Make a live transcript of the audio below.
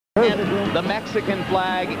And the Mexican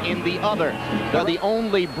flag in the other. They're the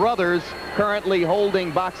only brothers currently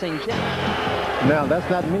holding boxing championships. Now, that's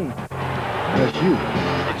not me. That's you.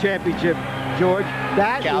 The championship, George.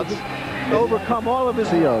 That Counts. overcome all of his...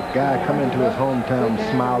 See a guy come into his hometown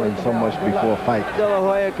smiling so much before a fight. De La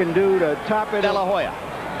Hoya can do to top it. De La Hoya.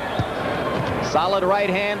 Solid right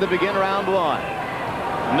hand to begin round one.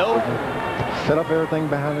 No. Set up everything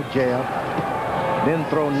behind a jab, then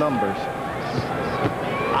throw numbers.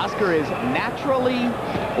 Oscar is naturally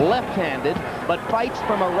left-handed, but fights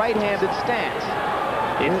from a right-handed stance.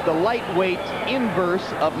 It's the lightweight inverse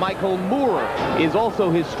of Michael Moore, is also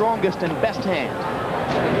his strongest and best hand.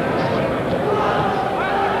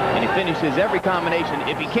 And he finishes every combination,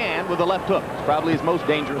 if he can, with a left hook. It's probably his most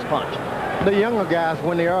dangerous punch. The younger guys,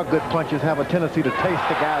 when they are good punchers, have a tendency to taste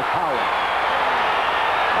the guy's power.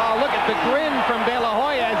 Oh, look at the grin from De La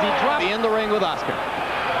Hoya as he drops in the ring with Oscar.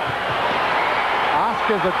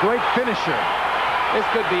 Oscar's a great finisher. This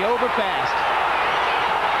could be over fast.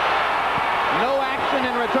 No action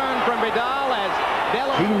in return from Bredahl as De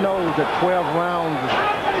La Hoya... He knows that 12 rounds...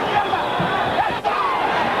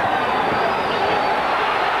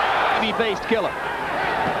 He-faced killer.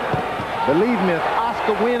 Believe me, if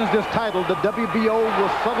Oscar wins this title, the WBO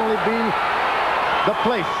will suddenly be the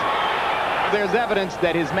place. There's evidence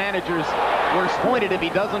that his managers were disappointed if he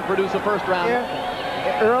doesn't produce a first round.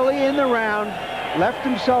 Yeah. Early in the round, left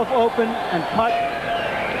himself open and cut.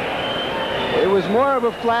 It was more of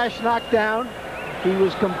a flash knockdown. He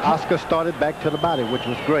was Oscar started back to the body, which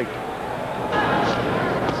was great.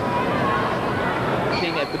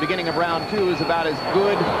 At the beginning of round two is about as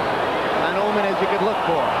good an omen as you could look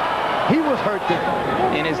for. He was hurt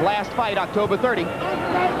in his last fight, October 30.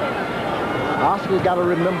 Oscar got to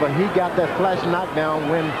remember, he got that flash knockdown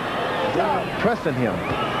when pressing him.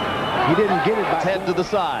 He didn't get it by head to the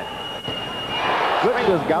side.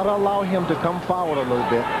 Just got to allow him to come forward a little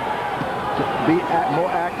bit to be more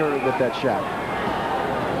accurate with that shot.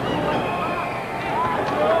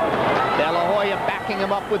 De La Hoya backing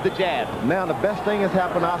him up with the jab. Now the best thing has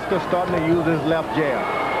happened. Oscar's starting to use his left jab.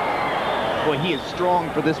 Boy, he is strong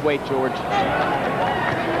for this weight, George.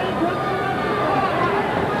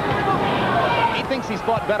 He thinks he's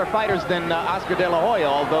fought better fighters than Oscar De La Hoya,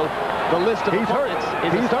 although the list of opponents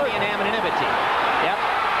is Estonian Anonymity. Yep.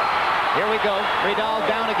 Here we go. Bredahl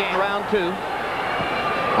down again, round two.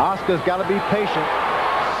 Oscar's got to be patient.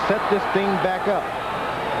 Set this thing back up.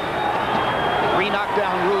 3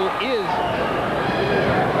 knockdown rule is...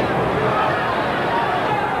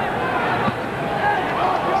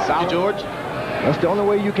 Solid, George. That's the only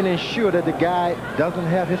way you can ensure that the guy doesn't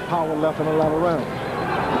have his power left in a lot of rounds.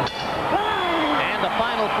 And the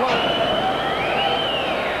final float.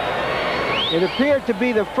 It appeared to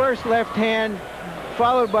be the first left hand,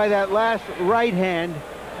 followed by that last right hand.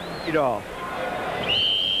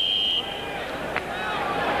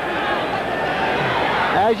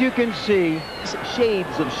 As you can see,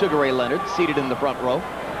 shades of Sugar Ray Leonard seated in the front row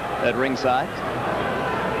at ringside.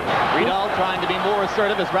 Bredahl trying to be more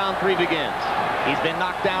assertive as round 3 begins. He's been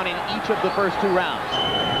knocked down in each of the first 2 rounds.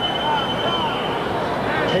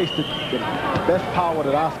 Tasted the best power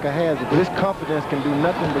that Oscar has. His confidence can do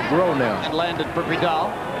nothing but grow now. And landed for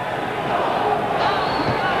Bredahl.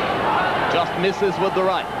 Just misses with the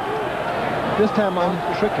right. This time I'm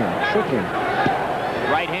tricking.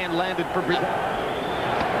 Right hand landed for Bredahl.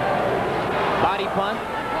 Body punt,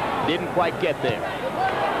 didn't quite get there.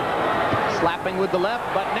 Slapping with the left,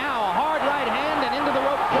 but now a hard right hand and into the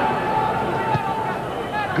rope.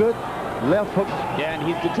 Good left hook. Yeah, and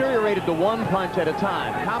he's deteriorated to 1 punch at a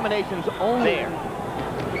time. Combinations only there.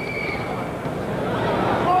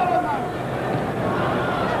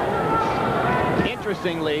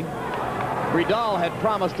 Interestingly, Bredahl had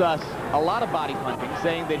promised us a lot of body punching,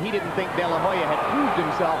 saying that he didn't think De La Hoya had proved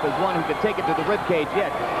himself as one who could take it to the ribcage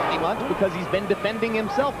yet. Much because he's been defending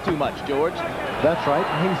himself too much, George. That's right.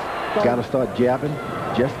 He's got to start jabbing.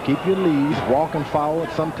 Just keep your lead, walking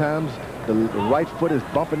forward. Sometimes the right foot is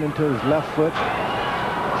bumping into his left foot,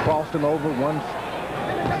 crossing over once.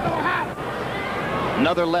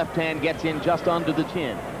 Another left hand gets in just under the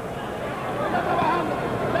chin.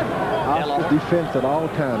 Oscar's defense at all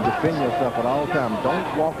times. Defend yourself at all times.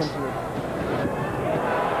 Don't walk into it.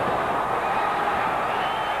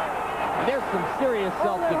 There's some serious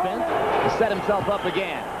self-defense to set himself up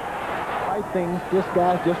again. Right things, this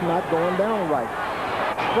guy's just not going down right.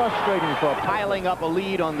 Frustrating for piling up a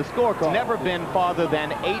lead on the scorecard. Never been farther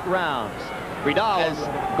than 8 rounds. Bredahl has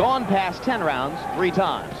gone past 10 rounds 3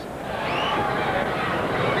 times.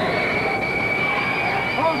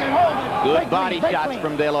 Good body shots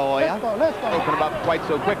from De La Hoya. Open him up quite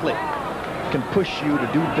so quickly. can push you to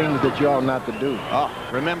do things that you ought not to do. Oh,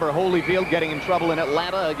 remember Holyfield getting in trouble in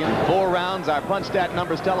Atlanta again. 4 rounds. Our punch stat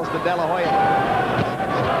numbers tell us that De La Hoya.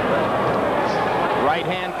 Right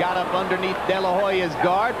hand got up underneath De La Hoya's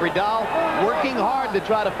guard. Bredahl working hard to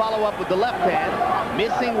try to follow up with the left hand.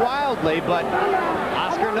 Missing wildly, but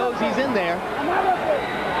Oscar knows he's in there.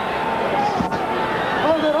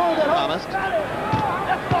 Hold it, hold it. Thomas.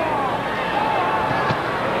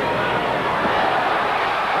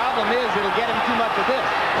 Problem is, it'll get him too much of this.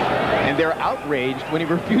 And they're outraged when he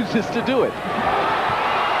refuses to do it.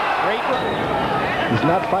 Great. He's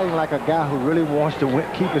not fighting like a guy who really wants to win,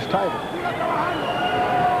 keep his title.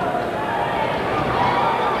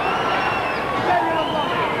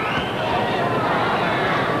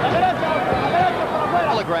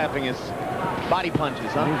 Telegraphing his body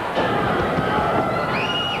punches, huh?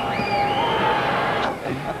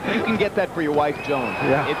 You can get that for your wife, Joan.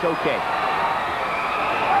 Yeah. It's okay.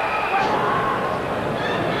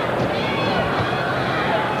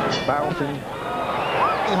 Bouncing.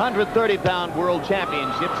 130-pound world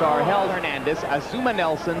championships are held Hernandez, Azuma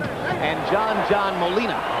Nelson, and John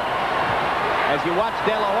Molina. As you watch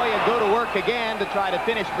De La Hoya go to work again to try to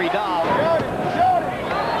finish Bredahl.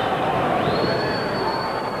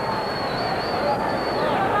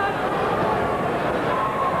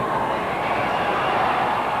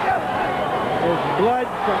 Blood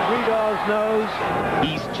from Bredahl's nose.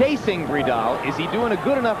 He's chasing Bredahl. Is he doing a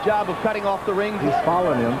good enough job of cutting off the ring? He's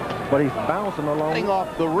following him, but he's bouncing along. Cutting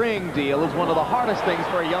off the ring deal is one of the hardest things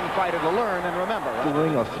for a young fighter to learn and remember. The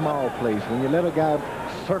ring a small place. When you let a guy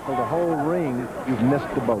circle the whole ring, you've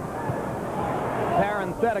missed the boat.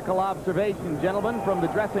 Parenthetical observation, gentlemen, from the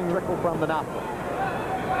dressing trickle from the nostril.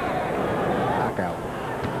 Knockout.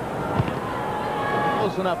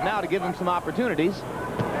 Close enough now to give him some opportunities.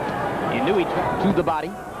 You knew he took to the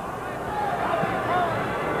body.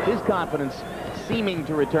 His confidence seeming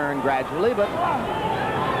to return gradually, but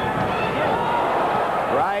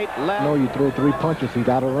right, left. No, you throw 3 punches, he's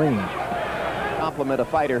out of range. Compliment a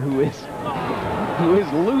fighter who is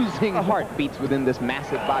losing heartbeats within this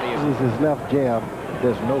massive body. This is his left jab.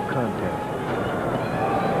 There's no contact.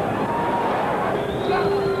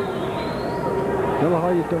 De La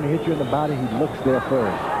Hoya's going to hit you in the body. He looks there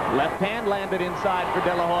first. Left hand landed inside for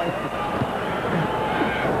De La Hoya.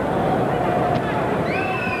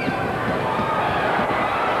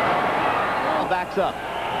 Backs up.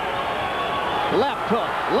 Left hook,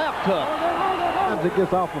 left hook. Sometimes it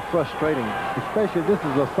gets awful frustrating, especially this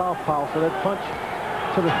is a southpaw, so that punch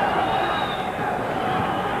to the...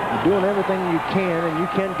 You're doing everything you can, and you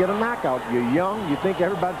can't get a knockout. You're young. You think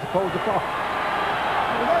everybody's supposed to fall.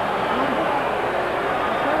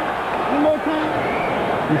 One more time.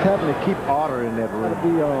 He's having to keep order in that ring.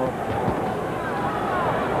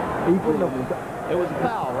 It was a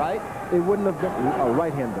foul, right? It wouldn't have been a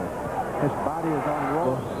right-hander. His body is on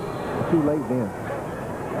roll. Too late then.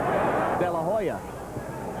 De La Hoya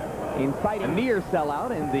inciting a near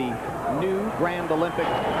sellout in the new Grand Olympic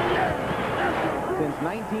since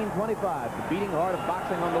 1925, the beating heart of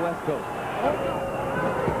boxing on the West Coast.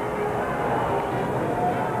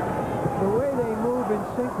 The way they move in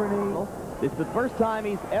synchrony. It's the first time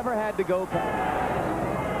he's ever had to go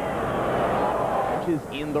punches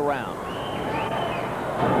in the round.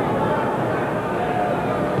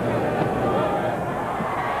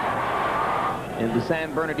 In the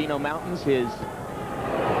San Bernardino Mountains, his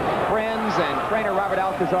friends and trainer Robert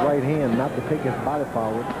Alcazar. Right hand, not to take his body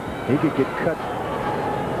forward. He could get cut.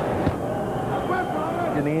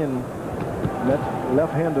 And in that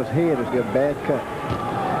left-hander's head is a bad cut.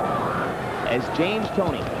 As James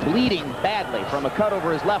Toney, bleeding badly from a cut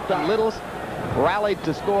over his left arm, Littles rallied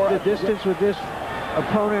to score. The distance with this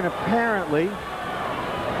opponent apparently.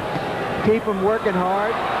 Keep him working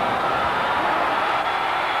hard.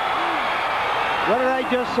 What did I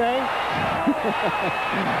just say?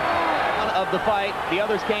 Of the fight, the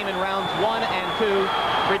others came in rounds 1 and 2.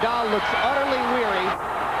 Bredahl looks utterly weary,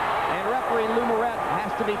 and referee Lou Moret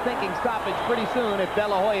has to be thinking stoppage pretty soon if De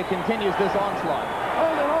La Hoya continues this onslaught.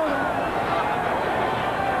 Hold it, hold it.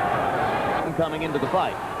 Coming into the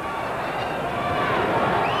fight.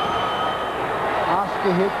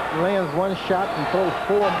 Oscar lands 1 shot and throws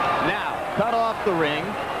 4. Now, cut off the ring.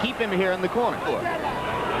 Keep him here in the corner.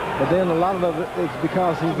 But then a lot of it is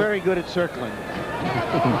because he's very good at circling.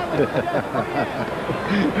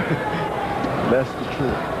 That's the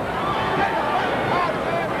truth.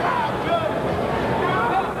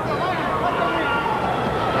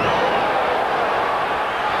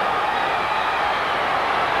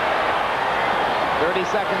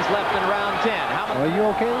 Seconds left in round 10. Are you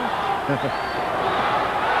okay?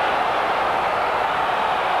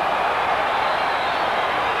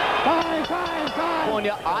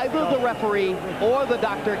 California, either the referee or the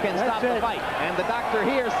doctor can stop the fight. And the doctor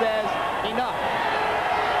here says, enough.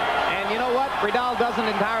 And you know what? Bredahl doesn't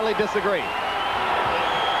entirely disagree.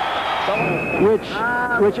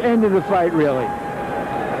 So, which ended the fight, really?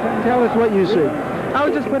 Tell us what you see. I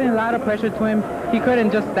was just putting a lot of pressure to him. He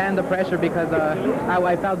couldn't just stand the pressure because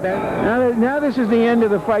I felt bad. Now this is the end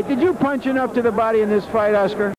of the fight. Did you punch enough to the body in this fight, Oscar?